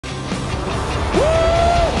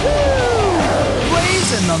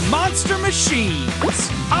and the monster machines.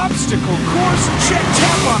 Obstacle course,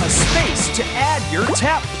 tap on a space to add your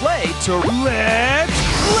tap play to Let's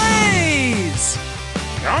Blaze.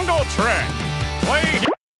 Jungle Trick. Play.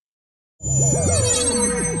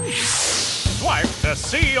 Swipe to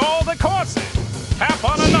see all the courses. Tap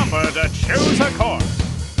on a number to choose a course.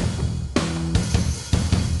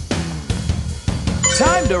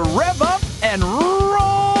 Time to rev up and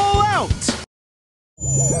roll out.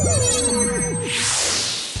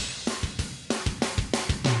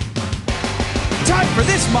 Time for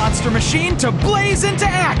this monster machine to blaze into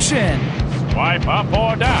action. Swipe up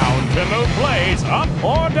or down to move Blaze up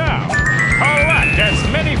or down. Collect as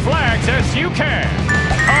many flags as you can.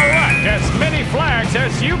 Collect as many flags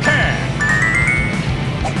as you can.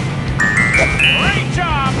 Great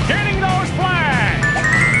job getting those flags.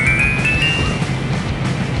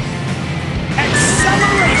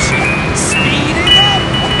 Acceleration, speeding up.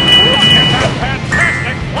 Look at that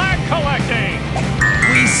fantastic flag collecting.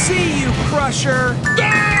 We see you, Crusher.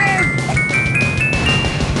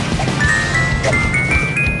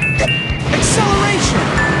 Acceleration!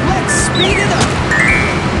 Let's speed it up!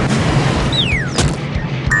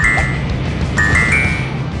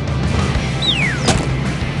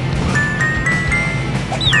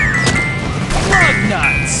 Lug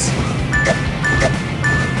nuts!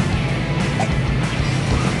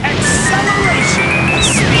 Acceleration!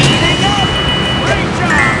 Speeding up! Great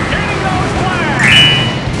job getting those flags.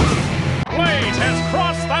 Blaze has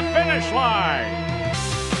crossed the finish line.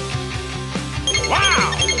 Wow!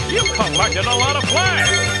 You collected a lot of flags!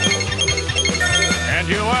 And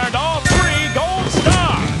you earned all 3 gold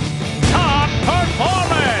stars! Top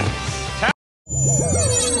performance!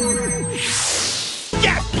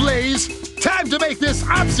 Yes, Blaze! Time to make this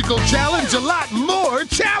obstacle challenge a lot more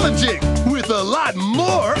challenging! With a lot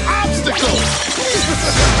more obstacles!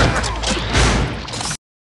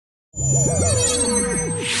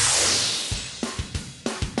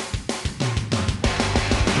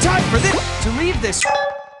 Time for this to leave this.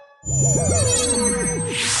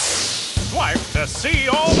 Swipe to see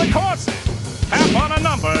all the courses. Tap on a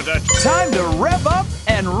number to... Time to rev up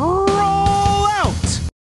and roll out.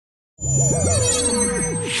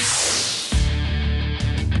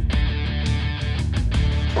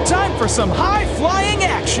 Time for some high-flying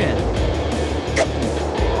action.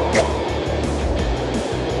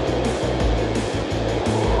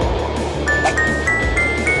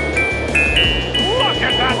 Look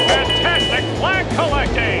at that fantastic flag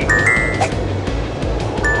collecting!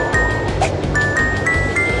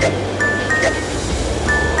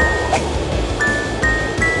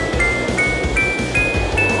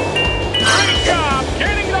 Great job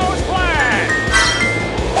getting those flags!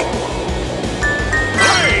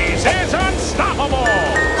 Blaze is unstoppable!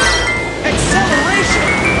 Acceleration,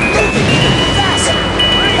 moving even faster.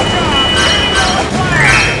 Great job getting those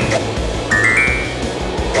flags!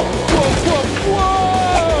 Whoa, whoa,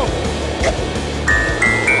 whoa!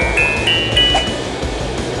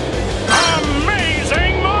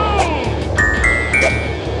 Amazing move!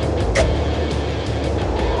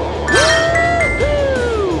 Woo-hoo!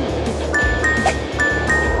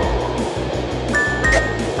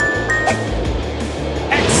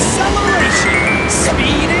 Acceleration,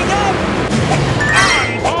 speeding up.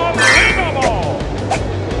 Unbelievable!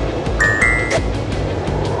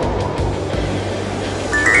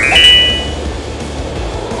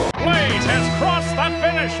 Blaze has crossed the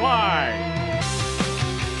finish line!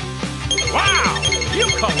 Wow! You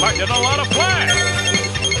collected a lot of flags!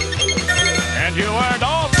 And you earned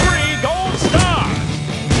all 3 gold stars!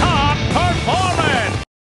 Top performance!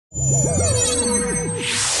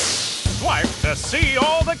 Swipe to see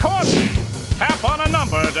all the courses. Tap on a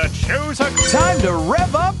number to choose a... Time to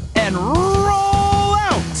rev up and roll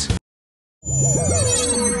out.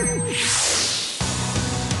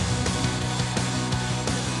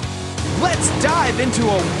 Let's dive into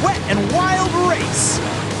a wet and wild race.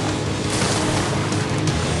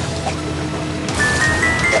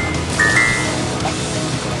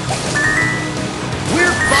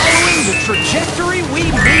 We're following the trajectory we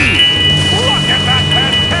need. Look at that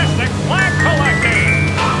fantastic flag collecting!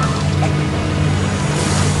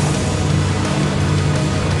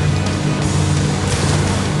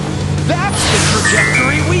 That's the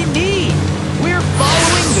trajectory we need. We're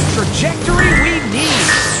following the trajectory we need.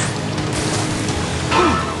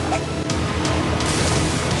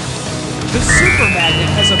 The super magnet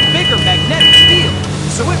has a bigger magnetic field,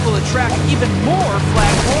 so it will attract even more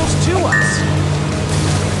flagpoles to us.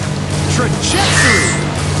 Trajectory!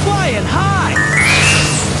 Flying high!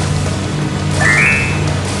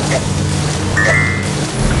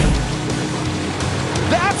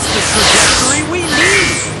 That's the trajectory we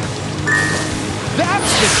need!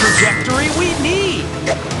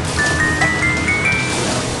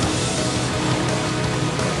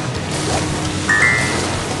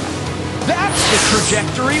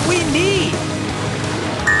 trajectory we need. Look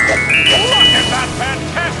at that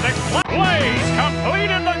fantastic Blaze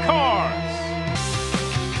completed the course.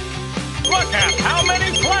 Look at how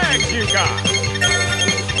many flags you got.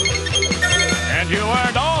 And you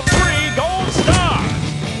earned all 3 gold stars.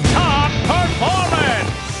 Top performance.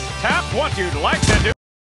 Tap what you'd like to do.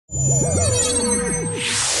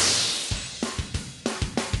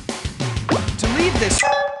 To leave this...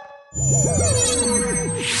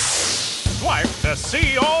 Swipe to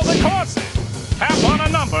see all the courses. Tap on a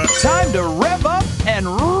number. Time to rev up and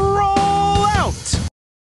roll out!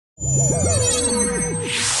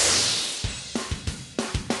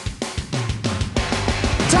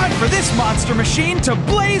 Time for this monster machine to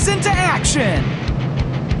blaze into action!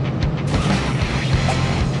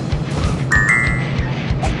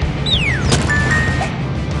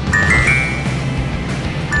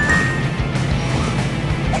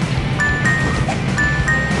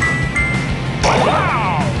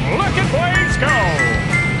 Wow! Look at Blaze go!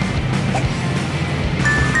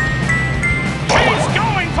 He's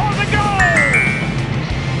going for the goal!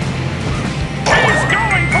 He's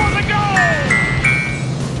going for the goal!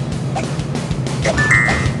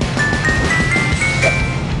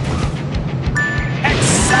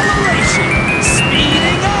 Acceleration!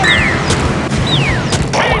 Speeding up!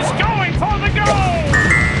 He's going for the goal!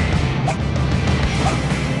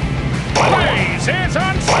 Blaze is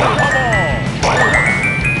unstoppable!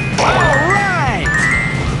 Alright!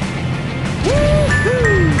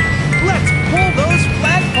 Woohoo! Let's pull those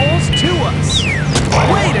flagpoles to us!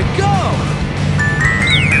 Way to go!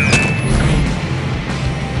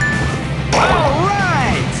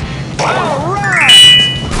 Alright! Alright!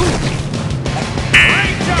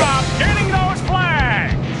 Great job getting those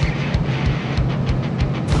flags!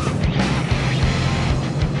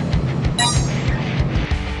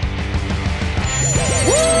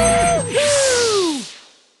 Woohoo!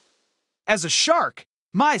 As a shark,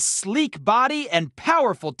 my sleek body and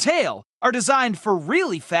powerful tail are designed for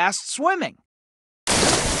really fast swimming.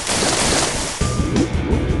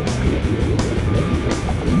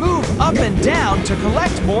 Move up and down to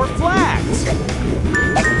collect more flags.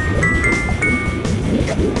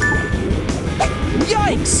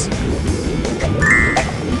 Yikes!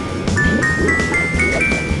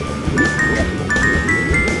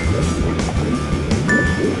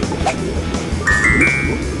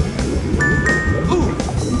 Ooh.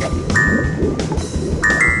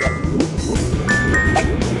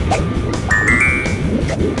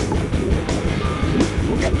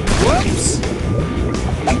 Whoops!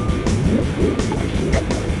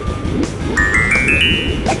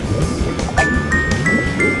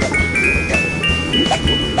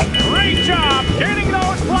 Great job getting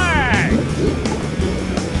those flags!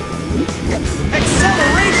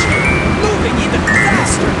 Acceleration! Moving even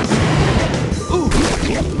faster! Ooh!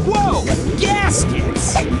 Whoa! Gaskets!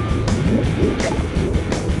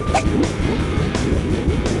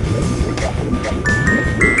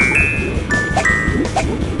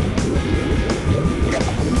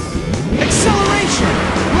 Acceleration!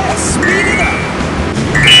 Let's speed it up!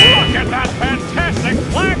 Look at that fantastic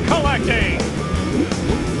flag collecting!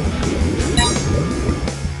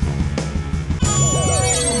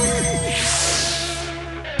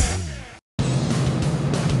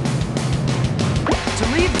 To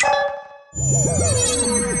leave...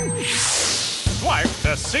 Swipe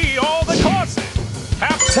to see all the courses.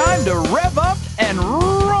 Tap Time to rev up and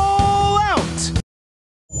roll out!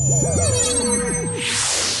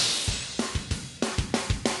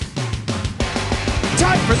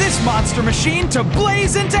 Time for this monster machine to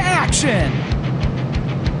blaze into action!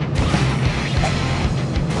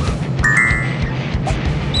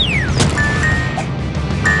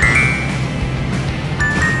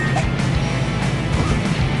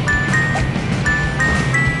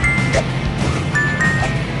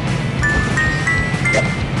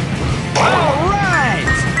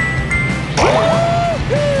 Alright!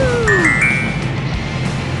 Woohoo!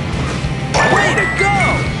 Way to go!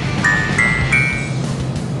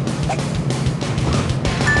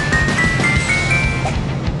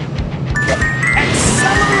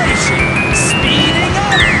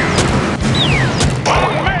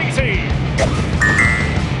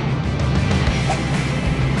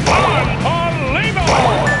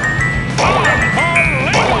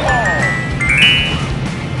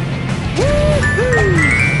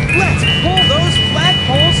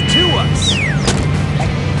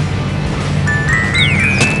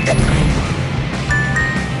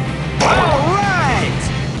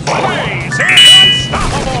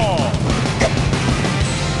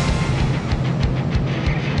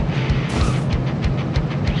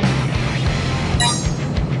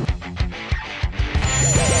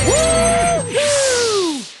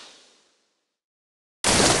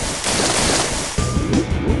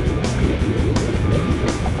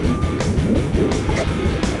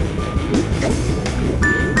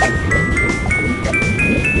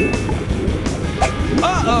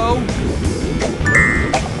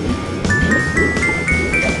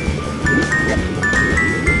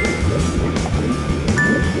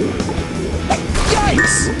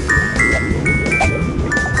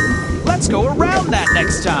 go around that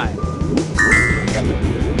next time.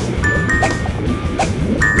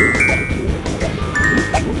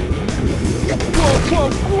 Whoa, whoa,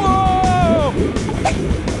 whoa!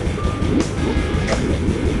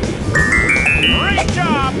 Great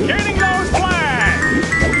job getting those flags!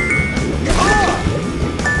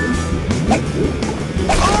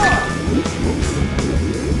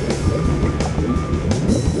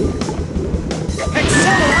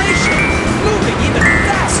 Acceleration! Moving even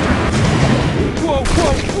faster! Whoa,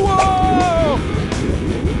 whoa, whoa!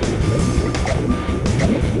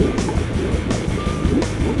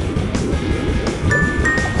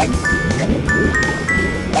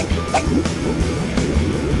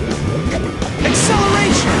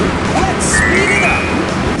 Acceleration! Let's speed it up!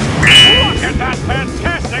 Look at that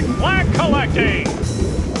fantastic flag collecting!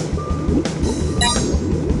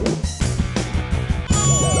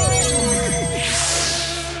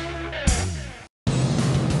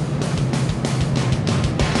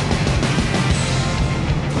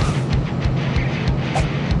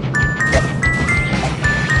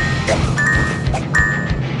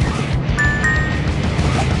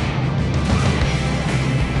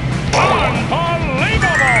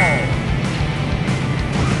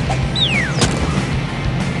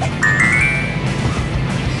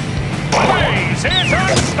 Is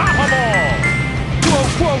unstoppable! Whoa,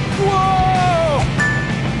 whoa, whoa!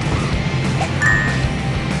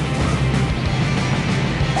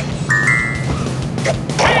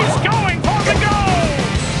 He's going for the goal!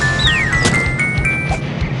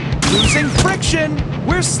 Losing friction!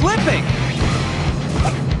 We're slipping!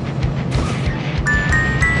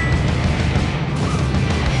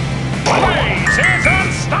 Blaze is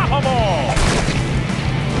unstoppable!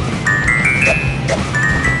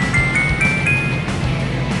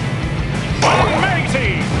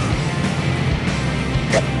 Amazing!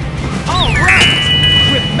 All right!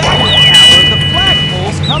 With magnet power, the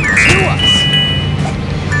flagpoles come to us!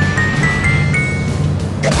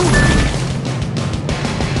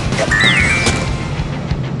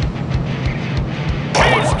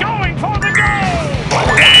 He's going for the goal!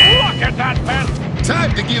 Look at that man!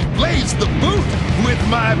 Time to give Blaze the boot with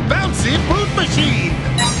my bouncy boot machine.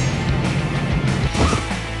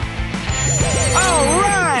 All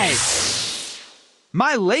right!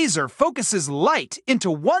 My laser focuses light into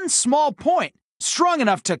one small point, strong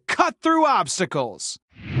enough to cut through obstacles.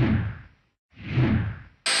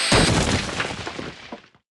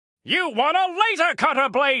 You won a Laser Cutter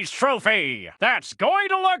Blaze trophy! That's going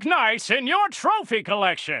to look nice in your trophy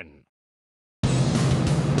collection!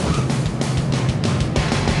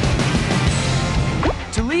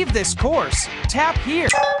 To leave this course, tap here.